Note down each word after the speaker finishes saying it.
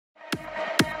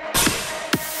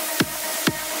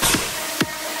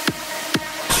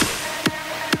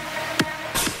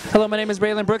Hello, my name is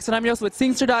Braylon Brooks, and I'm your host with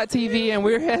Singster.tv, and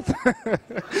we're at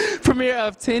the premiere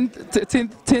of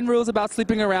 10 Rules About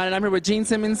Sleeping Around, and I'm here with Gene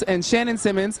Simmons and Shannon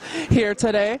Simmons here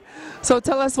today. So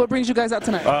tell us what brings you guys out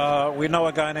tonight. We know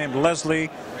a guy named Leslie.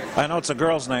 I know it's a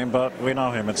girl's name, but we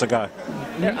know him. It's a guy.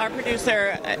 Our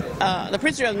producer, the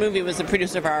producer of the movie was the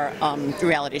producer of our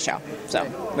reality show, so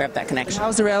we have that connection.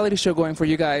 How's the reality show going for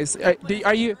you guys?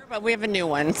 Are you? But we have a new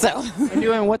one, so.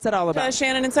 What's that all about?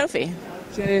 Shannon and Sophie.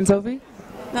 Shannon and Sophie?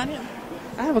 Not him.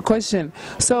 I have a question.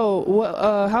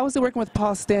 So, how is it working with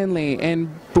Paul Stanley?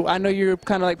 And I know you're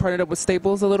kind of like partnered up with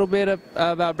Staples a little bit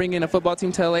about bringing a football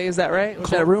team to LA. Is that right? Is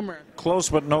that a rumor? Close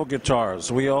but no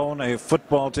guitars. We own a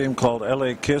football team called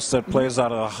LA Kiss that plays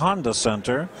out of the Honda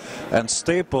Center, and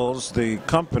Staples, the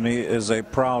company, is a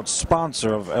proud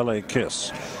sponsor of LA Kiss,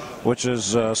 which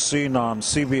is seen on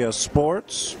CBS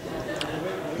Sports,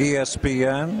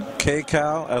 ESPN,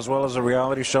 KCAL, as well as a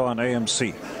reality show on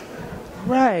AMC.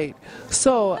 Right.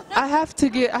 So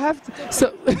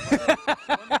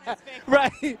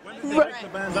right. When did you break the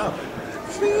band up?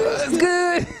 It's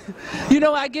good. You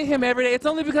know, I get him every day. It's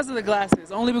only because of the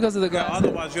glasses. Only because of the glasses.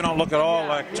 Otherwise, you don't look at all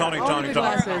like Tony.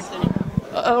 Glasses.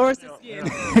 Or it's the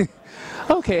skin.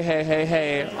 Okay,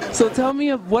 hey. So tell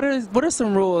me, what are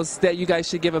some rules that you guys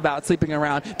should give about sleeping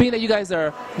around? Being that you guys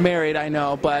are married, I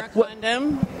know, but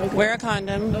wear a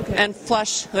condom, and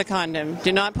flush the condom.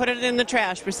 Do not put it in the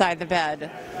trash beside the bed.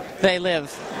 They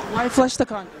live. Why flush the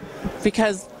condom?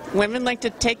 Because women like to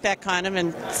take that condom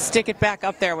and stick it back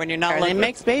up there when you're not. It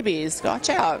makes babies. Watch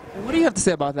out. What do you have to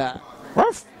say about that?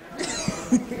 Ruff.